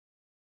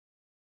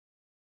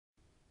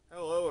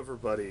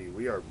everybody.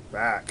 We are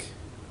back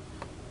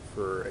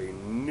for a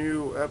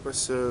new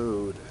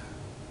episode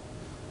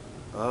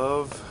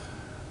of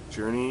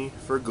Journey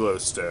for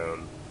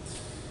Glowstone.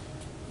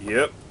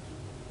 Yep.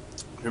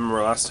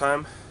 Remember last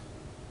time?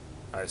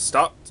 I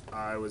stopped.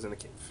 I was in a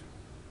cave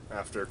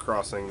after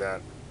crossing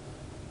that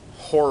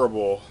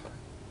horrible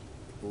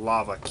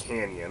lava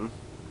canyon.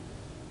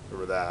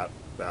 Remember that?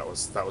 That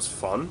was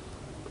fun.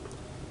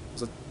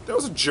 That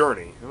was a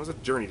journey. It was a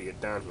journey to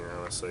get down here,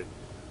 honestly.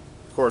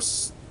 Of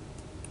course,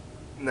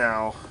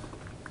 now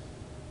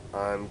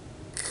I'm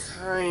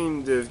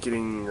kind of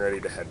getting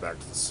ready to head back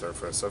to the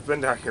surface. I've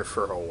been down here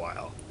for a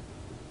while.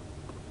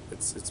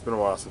 It's been a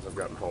while since I've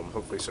gotten home.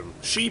 Hopefully some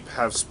sheep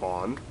have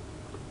spawned,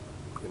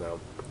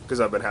 because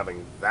I've been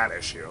having that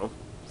issue,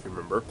 if you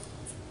remember,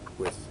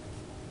 with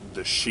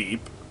the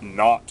sheep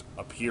not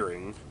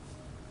appearing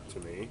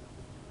to me.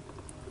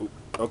 Ooh,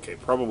 okay,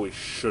 probably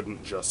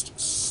shouldn't just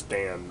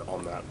stand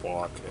on that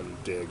block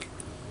and dig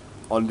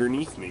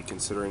underneath me,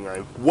 considering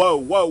I'm... Whoa,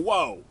 whoa,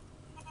 whoa!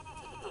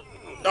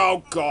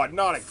 Oh, God,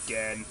 not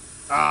again.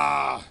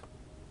 Ah!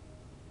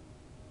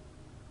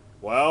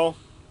 Well,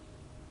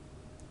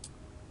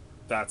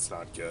 that's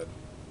not good.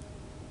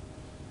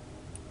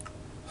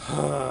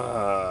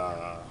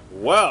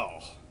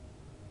 Well,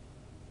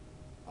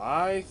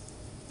 I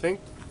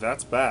think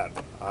that's bad.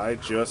 I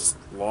just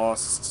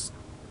lost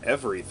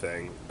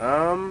everything.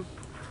 Oh,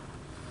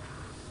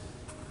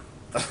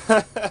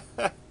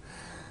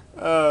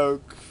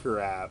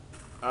 crap.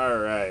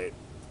 Alright.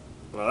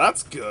 Well,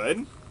 that's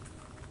good.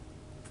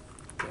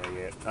 Dang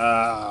it.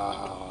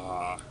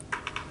 Well,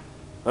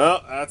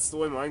 that's the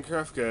way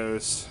Minecraft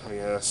goes, I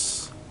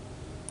guess.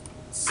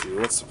 Let's see,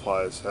 what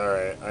supplies?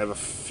 Alright, I have a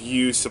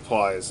few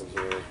supplies in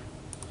here.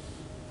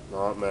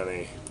 Not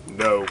many.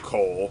 No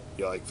coal.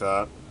 You like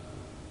that?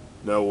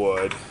 No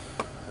wood.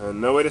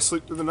 And no way to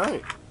sleep through the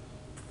night.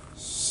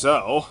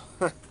 So...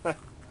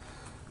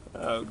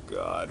 oh,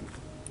 God.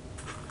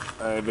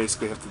 I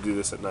basically have to do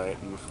this at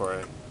night and before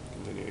I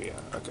continue. Yeah,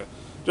 okay.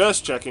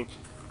 Just checking.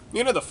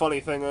 You know, the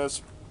funny thing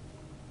is,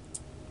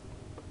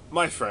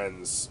 my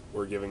friends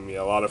were giving me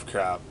a lot of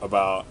crap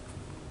about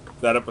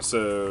that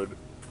episode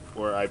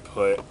where I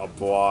put a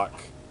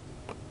block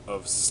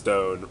of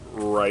stone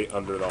right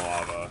under the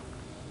lava.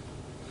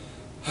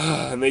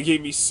 And they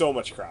gave me so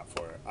much crap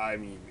for it. I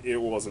mean,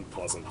 it wasn't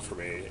pleasant for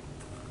me.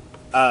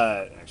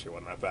 Actually, it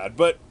wasn't that bad,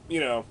 but,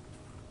 and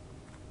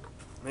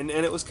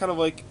it was kind of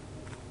like,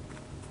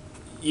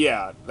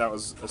 yeah, that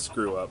was a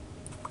screw-up.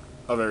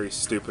 A very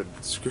stupid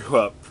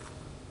screw-up.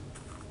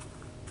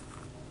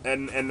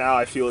 And now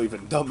I feel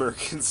even dumber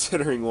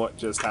considering what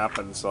just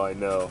happened, so I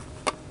know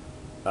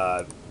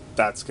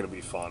that's going to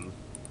be fun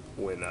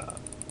when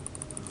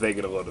they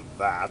get a load of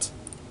that.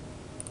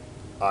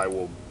 I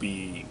will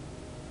be...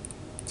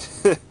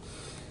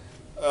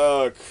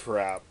 oh,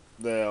 crap.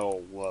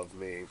 They'll love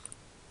me.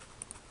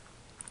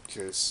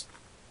 Because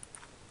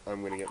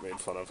I'm going to get made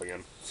fun of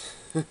again.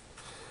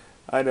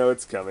 I know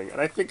it's coming, and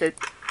I think I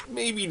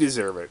maybe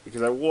deserve it,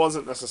 because I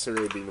wasn't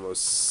necessarily being the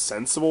most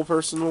sensible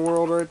person in the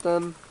world right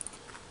then.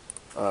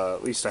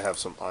 At least I have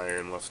some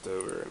iron left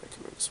over, and I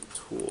can make some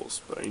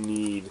tools, but I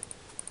need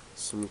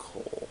some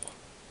coal.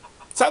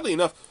 Sadly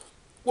enough,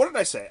 what did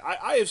I say?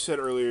 I have said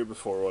earlier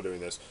before while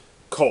doing this,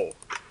 coal.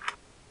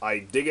 I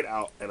dig it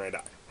out, and I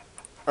die.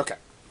 Okay.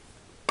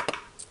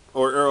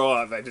 Or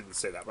I didn't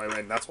say that, but I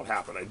mean, that's what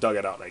happened. I dug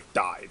it out, and I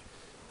died.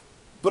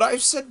 But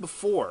I've said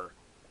before...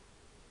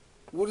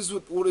 What is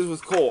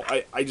with coal?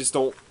 I just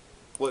don't...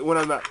 When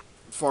I'm that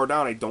far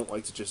down, I don't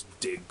like to just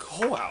dig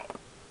coal out.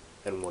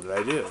 And what did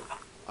I do?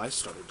 I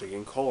started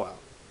digging coal out.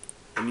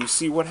 And you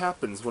see what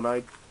happens when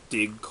I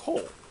dig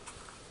coal.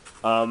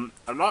 I'm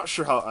not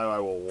sure how... I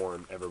will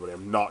warn everybody,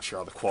 I'm not sure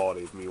how the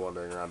quality of me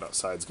wandering around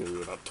outside is going to be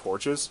without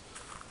torches.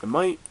 I've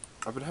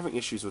been having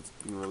issues with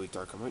being really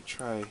dark. I might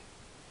try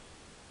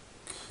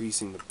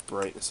increasing the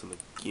brightness in the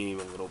game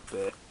a little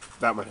bit.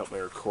 That might help my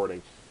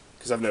recording.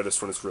 Because I've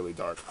noticed when it's really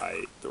dark,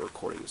 the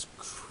recording is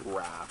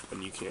crap,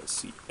 and you can't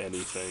see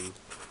anything.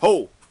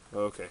 Oh!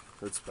 Okay,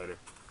 heard spider.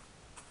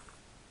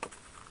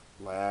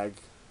 Lag,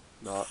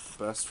 not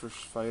the best for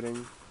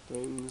fighting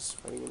things,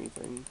 fighting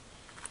anything.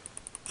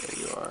 There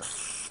you are.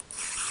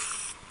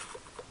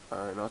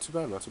 Alright, not too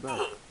bad, not too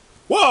bad.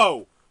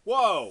 Whoa!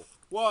 Whoa!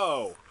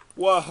 Whoa!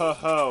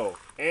 Whoa-ho-ho!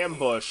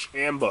 Ambush,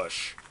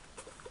 ambush.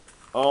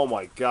 Oh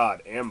my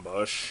god,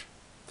 ambush.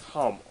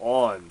 Come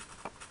on.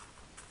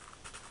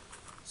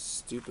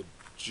 Stupid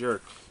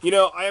jerk.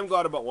 I am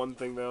glad about one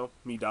thing, though.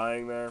 Me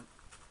dying there.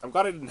 I'm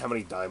glad I didn't have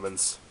any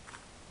diamonds.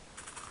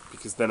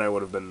 Because then I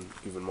would have been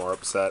even more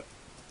upset.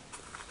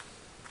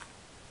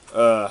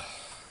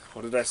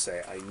 What did I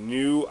say? I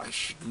knew I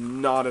should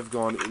not have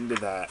gone into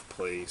that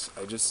place.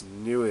 I just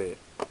knew it.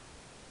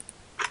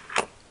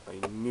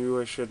 I knew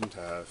I shouldn't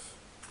have.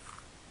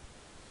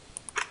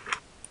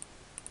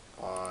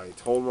 I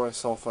told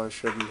myself I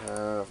shouldn't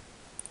have.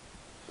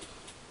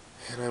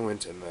 And I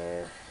went in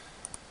there.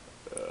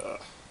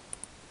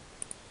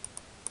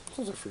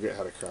 Sometimes I forget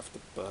how to craft a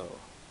bow,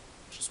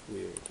 which is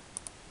weird.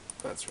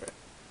 That's right.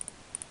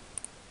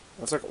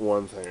 That's like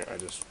one thing I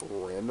just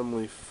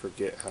randomly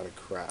forget how to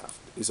craft,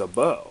 is a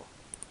bow.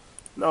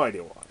 No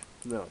idea why.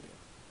 No idea.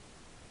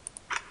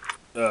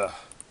 Ugh.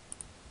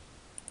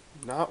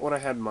 Not what I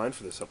had in mind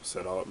for this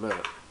episode, I'll admit.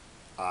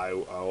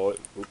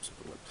 Oops.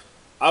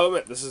 I'll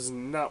admit, this is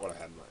not what I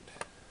had in mind.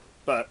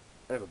 But,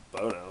 I have a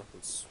bow now.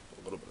 It's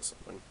a little bit of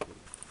something.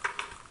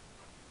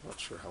 Not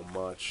sure how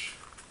much.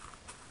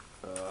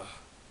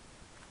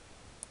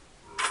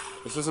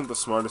 This isn't the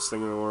smartest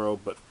thing in the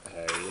world, but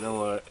hey, you know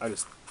what? I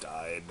just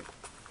died.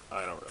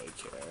 I don't really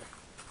care.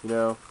 You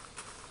know?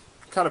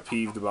 I'm kind of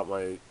peeved about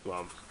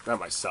well, not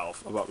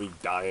myself, about me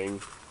dying.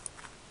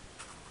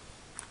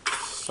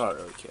 So I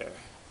don't really care.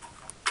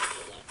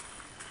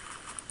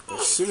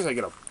 As soon as I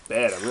get a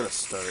bed, I'm going to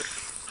start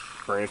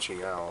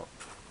branching out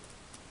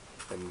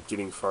and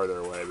getting farther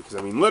away. Because,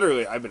 I mean,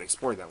 literally, I've been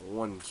exploring that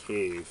one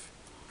cave.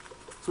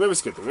 So maybe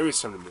it's a good thing. Maybe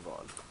it's time to move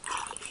on.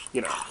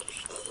 You know.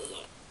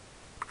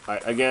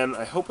 Again,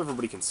 I hope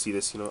everybody can see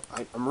this. You know,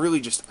 I really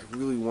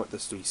want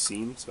this to be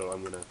seen. So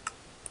I'm going to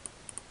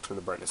turn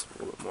the brightness up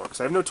a little bit more.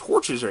 Because I have no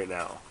torches right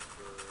now.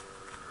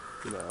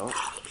 You know.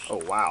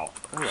 Oh, wow.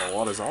 I got a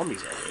lot of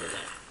zombies out here.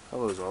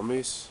 Hello,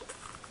 zombies.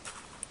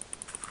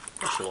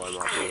 Not sure why I'm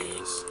not doing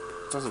this.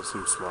 It doesn't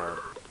seem smart.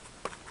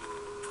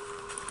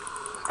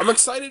 I'm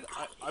excited.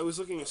 I was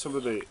looking at some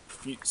of the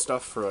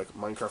stuff for like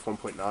Minecraft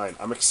 1.9.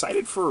 I'm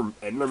excited for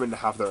Endermen to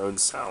have their own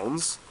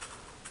sounds.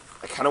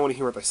 I kind of want to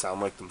hear what they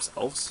sound like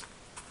themselves.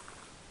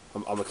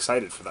 I'm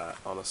excited for that,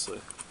 honestly.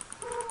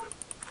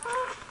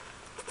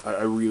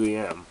 I really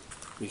am.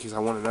 Because I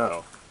want to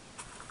know.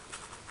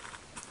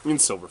 I mean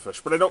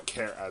silverfish, but I don't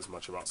care as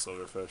much about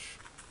silverfish.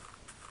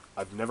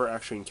 I've never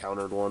actually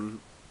encountered one.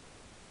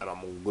 And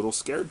I'm a little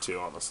scared to,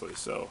 honestly,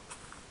 so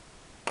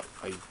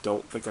I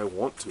don't think I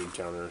want to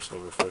encounter a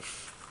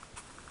silverfish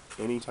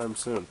anytime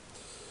soon.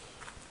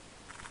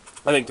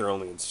 I think they're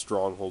only in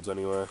strongholds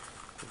anyway.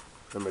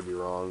 I may be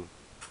wrong.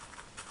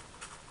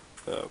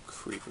 Oh,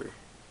 creeper.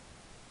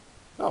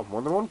 Oh,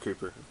 more than one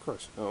creeper, of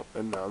course. Oh,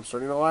 and now I'm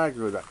starting to lag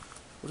really bad.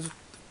 What is it?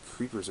 The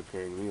creepers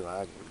appearing, me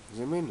lagging. Has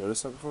anybody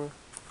noticed that before?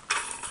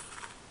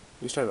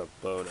 At least I have a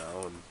bow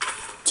now, and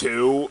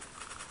 2.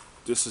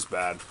 This is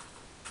bad.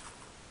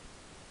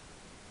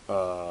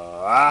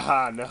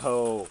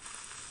 No.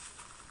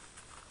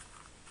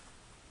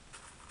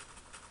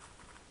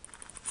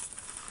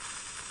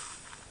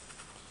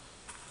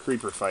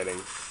 Creeper fighting.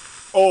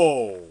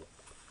 Oh!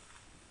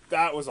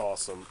 That was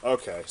awesome.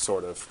 Okay,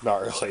 sort of.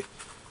 Not really.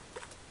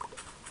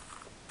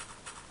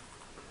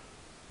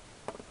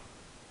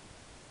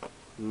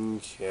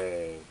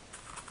 Okay.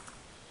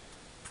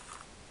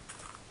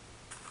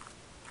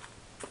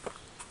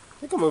 I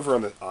think I'm over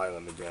on the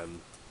island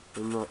again.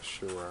 I'm not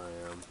sure where I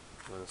am,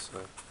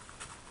 honestly.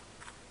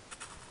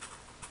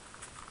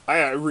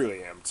 I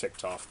really am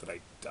ticked off that I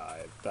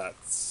died. That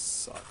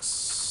sucks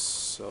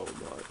so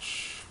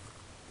much.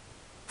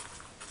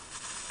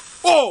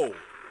 Oh!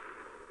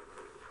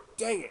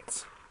 Dang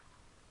it.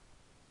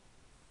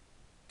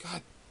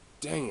 God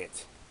dang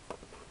it.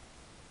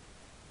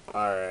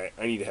 Alright,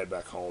 I need to head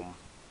back home.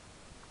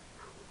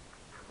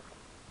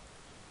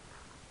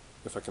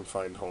 If I can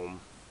find home.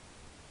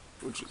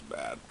 Which is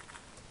bad.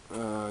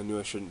 I knew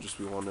I shouldn't just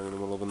be wandering in the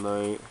middle of the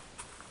night.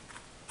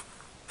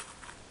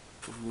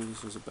 Maybe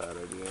this was a bad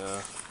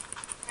idea.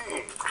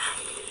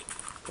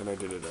 And I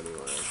did it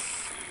anyway.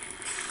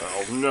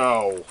 Oh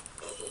no!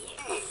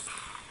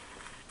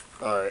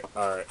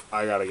 Alright.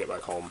 I gotta get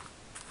back home.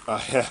 I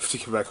have to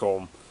get back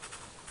home.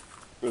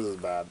 This is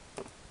bad.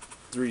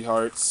 3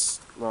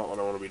 hearts. Not what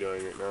I want to be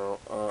doing right now.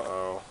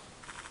 Uh-oh.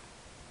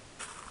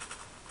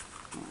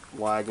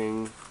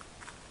 Lagging.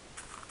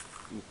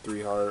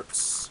 3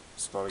 hearts.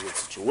 It's not a good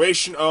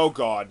situation. Oh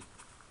god.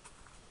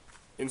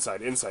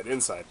 Inside.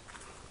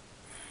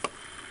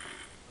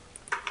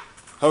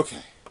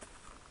 Okay.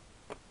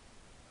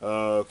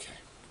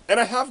 And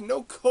I have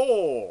no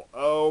coal!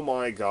 Oh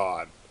my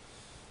god.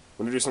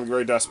 I'm gonna do something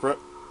very desperate.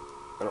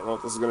 I don't know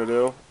what this is gonna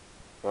do.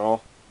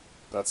 Well,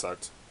 that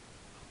sucked.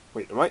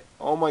 Wait, am I?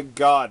 Oh my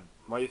god.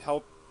 My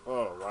health.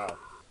 Oh, wow.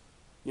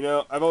 You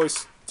know, I've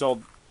always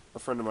told a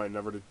friend of mine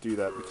never to do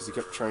that because he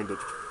kept trying to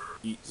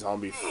eat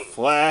zombie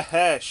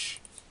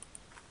flesh.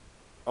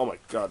 Oh my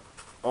god.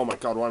 Oh my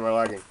god, why am I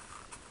lagging?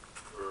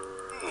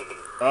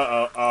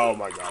 Uh-oh. Oh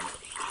my god.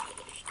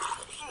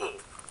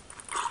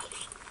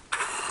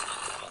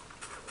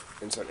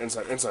 Inside.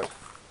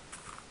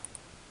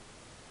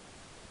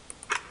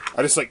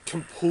 I just, like,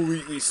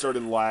 completely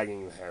started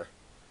lagging there.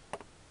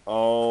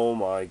 Oh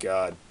my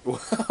god.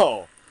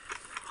 Well,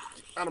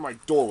 get out of my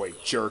doorway,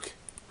 jerk.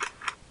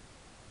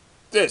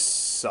 This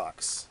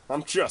sucks.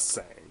 I'm just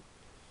saying.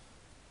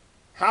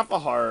 Half a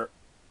heart,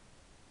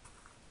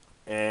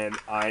 and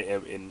I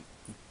am in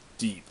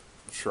deep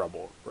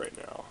trouble right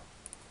now.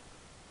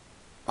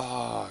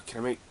 Can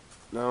I make...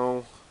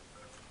 No.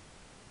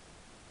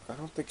 I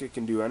don't think I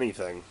can do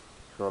anything,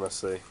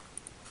 honestly.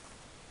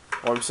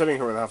 While I'm sitting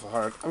here with half a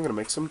heart, I'm gonna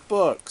make some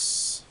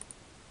books.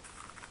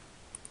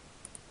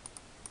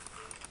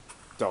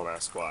 Don't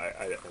ask why.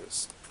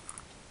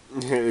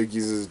 This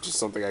is just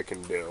something I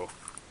can do.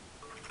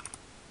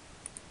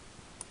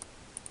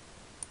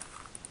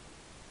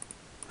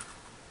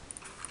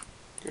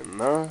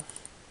 enough.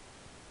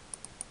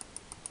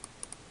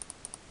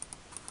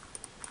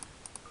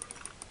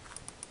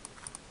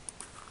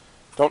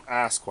 Don't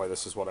ask why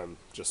this is what I'm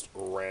just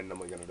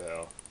randomly gonna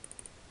do.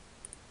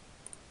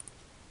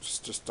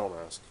 Just don't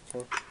ask,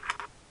 okay?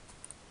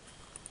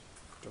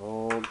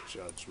 Don't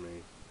judge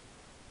me.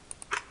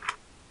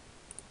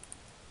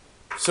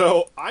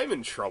 So, I'm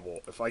in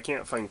trouble if I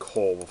can't find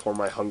coal before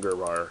my hunger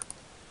bar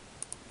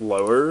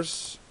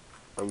lowers.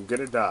 I'm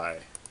gonna die.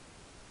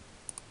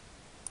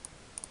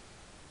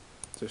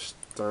 Just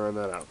throwing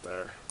that out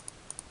there.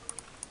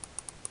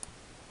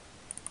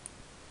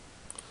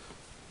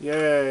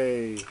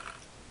 Yay!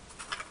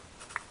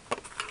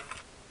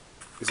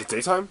 Is it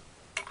daytime?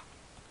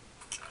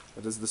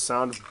 That is the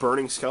sound of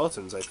burning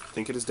skeletons. I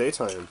think it is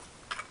daytime.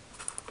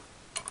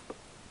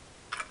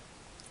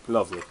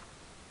 Lovely.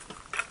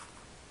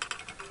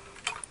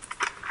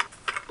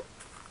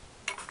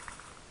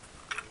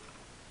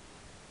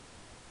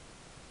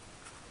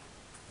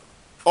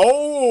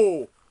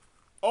 Oh!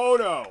 Oh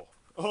no!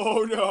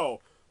 Oh no!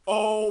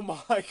 Oh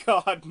my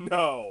god,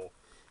 no!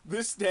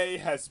 This day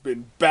has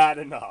been bad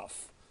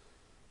enough.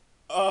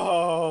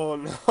 Oh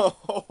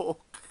no!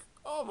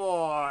 Come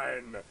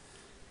on!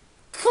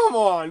 Come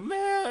on,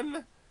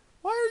 man!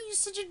 Why are you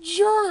such a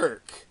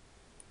jerk?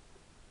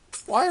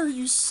 Why are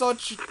you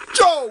such a...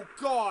 Oh,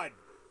 God!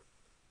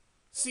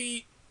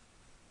 See,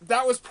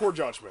 that was poor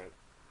judgment.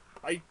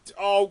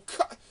 Oh,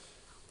 God.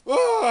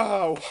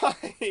 Oh,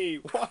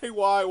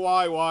 why?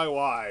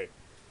 Why?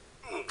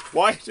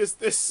 Why does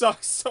this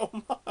suck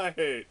so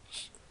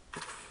much?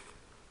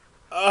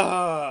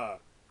 Oh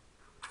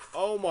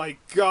my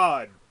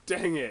god,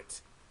 dang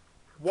it.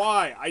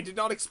 Why? I did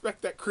not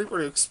expect that creeper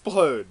to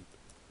explode.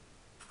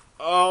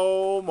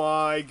 Oh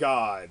my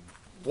god.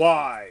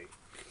 Why?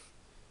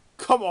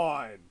 Come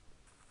on.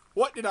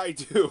 What did I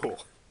do?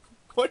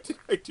 What did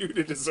I do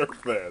to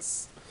deserve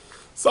this?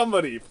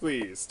 Somebody,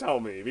 please, tell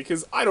me,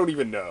 because I don't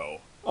even know.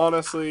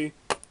 Honestly,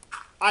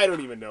 I don't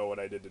even know what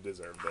I did to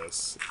deserve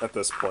this at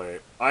this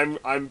point. I'm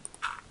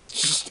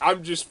just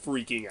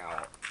freaking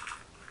out.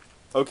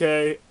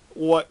 Okay?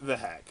 What the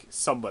heck?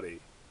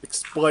 Somebody,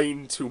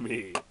 explain to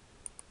me.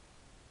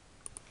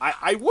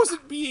 I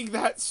wasn't being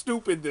that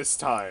stupid this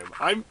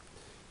time.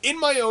 In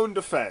my own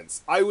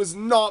defense, I was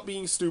not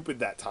being stupid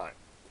that time.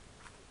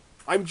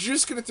 I'm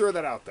just gonna throw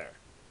that out there.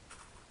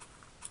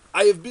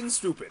 I have been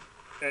stupid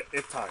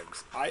at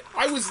times.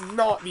 I was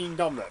not being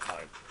dumb that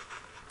time.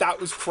 That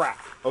was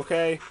crap,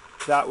 okay?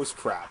 That was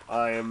crap.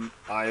 I am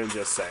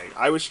just saying.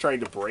 I was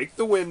trying to break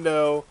the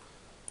window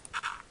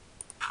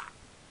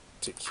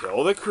to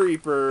kill the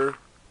creeper,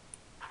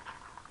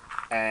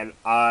 and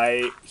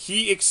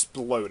he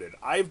exploded.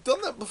 I've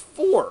done that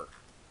before,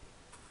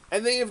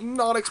 and they have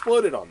not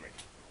exploded on me.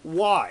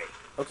 Why?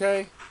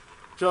 Okay?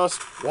 Just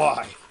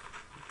why?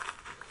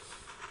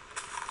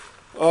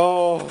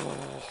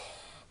 Oh,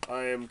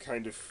 I am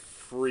kind of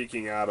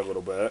freaking out a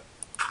little bit.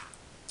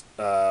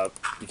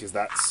 Because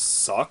that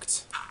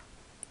sucked.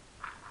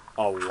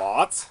 A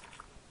lot.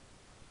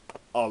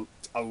 A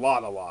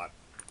lot.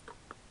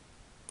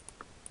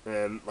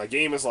 And my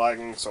game is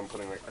lagging, so I'm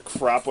putting like a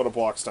crap load of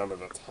blocks down at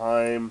a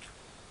time.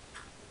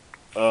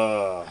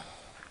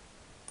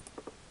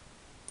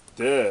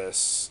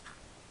 This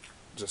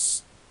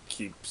just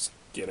keeps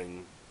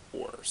getting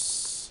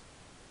worse.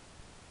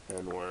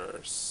 And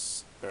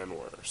worse. And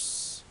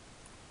worse.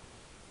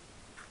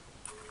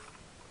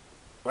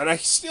 And I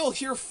still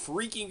hear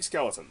freaking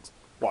skeletons.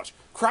 Watch.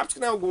 Crap's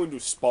now going to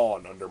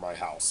spawn under my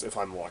house, if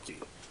I'm lucky.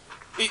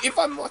 If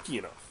I'm lucky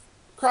enough.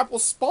 Crap will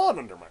spawn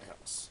under my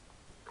house.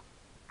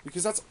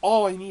 Because that's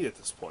all I need at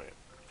this point.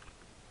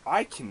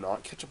 I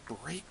cannot catch a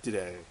break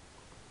today.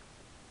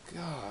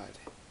 God.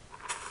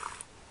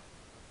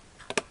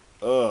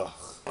 Ugh.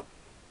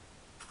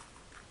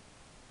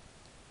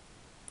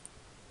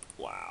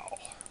 Wow.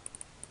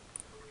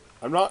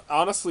 I'm not...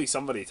 Honestly,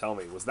 somebody tell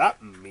me. Was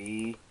that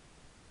me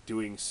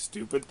doing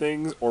stupid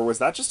things? Or was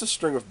that just a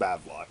string of bad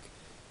luck?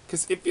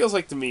 Because it feels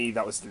like to me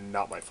that was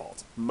not my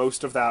fault.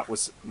 Most of that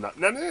was not...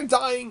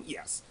 dying,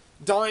 yes.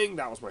 Dying,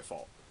 that was my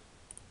fault.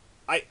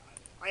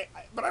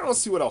 But I don't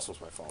see what else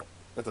was my fault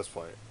at this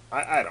point.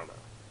 I don't know.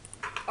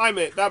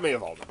 That may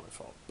have all been my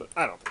fault, but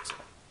I don't think so.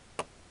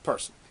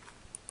 Personally.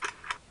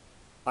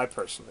 I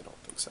personally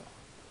don't think so.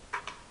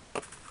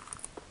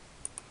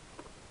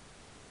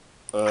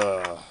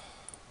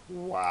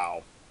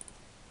 Wow.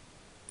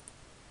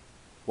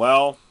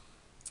 Well,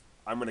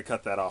 I'm going to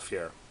cut that off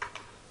here.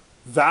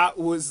 That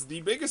was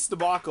the biggest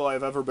debacle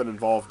I've ever been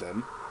involved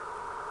in.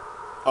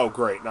 Oh,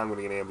 great. Now I'm going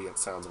to get ambient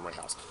sounds in my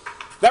house.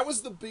 That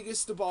was the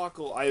biggest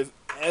debacle I've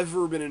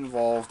ever been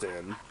involved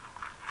in.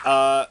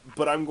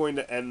 But I'm going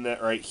to end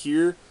that right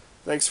here.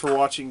 Thanks for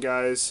watching,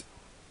 guys.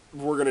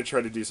 We're going to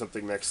try to do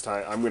something next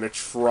time. I'm going to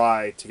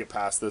try to get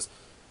past this.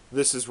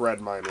 This is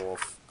Red Mine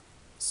Wolf,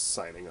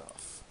 signing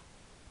off.